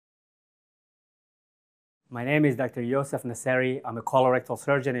My name is Dr. Yosef Nasseri. I'm a colorectal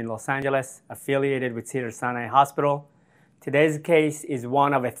surgeon in Los Angeles, affiliated with Cedars-Sinai Hospital. Today's case is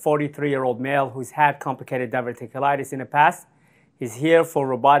one of a 43-year-old male who's had complicated diverticulitis in the past. He's here for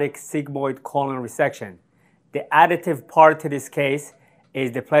robotic sigmoid colon resection. The additive part to this case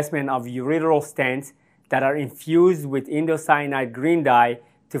is the placement of ureteral stents that are infused with indocyanine green dye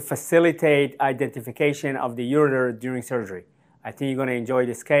to facilitate identification of the ureter during surgery. I think you're going to enjoy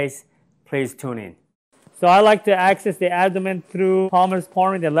this case. Please tune in. So I like to access the abdomen through Palmer's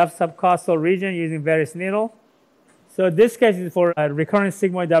palm in the left subcostal region using Veress needle. So this case is for recurrent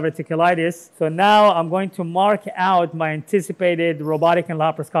sigmoid diverticulitis. So now I'm going to mark out my anticipated robotic and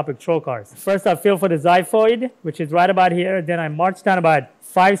laparoscopic trocars. First I feel for the xiphoid, which is right about here. Then I march down about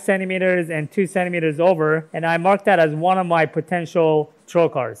 5 centimeters and 2 centimeters over, and I mark that as one of my potential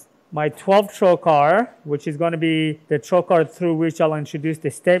trocars. My 12th trocar, which is going to be the trocar through which I'll introduce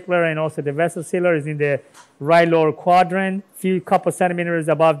the stapler and also the vessel sealer, is in the right lower quadrant, couple centimeters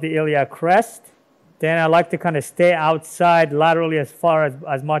above the iliac crest. Then I like to kind of stay outside laterally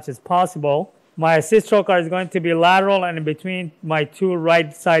as much as possible. My assist trocar is going to be lateral and in between my two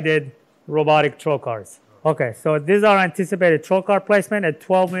right-sided robotic trocars. Okay, so these are anticipated trocar placement: a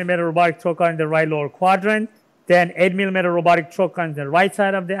 12mm robotic trocar in the right lower quadrant, then 8mm robotic trocar on the right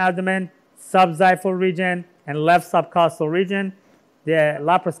side of the abdomen, subxiphoid region, and left subcostal region. The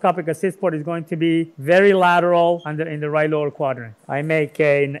laparoscopic assist port is going to be very lateral in the right lower quadrant. I make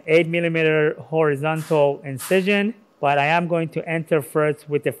an 8mm horizontal incision, but I am going to enter first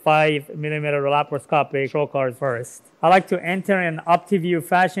with the 5mm laparoscopic trocar first. I like to enter in OptiView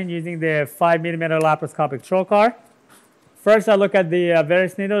fashion using the 5mm laparoscopic trocar. First, I look at the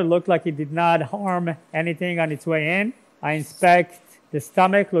Veress needle. It looked like it did not harm anything on its way in. I inspect the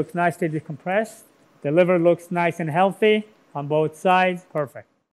stomach, looks nicely decompressed. The liver looks nice and healthy on both sides. Perfect.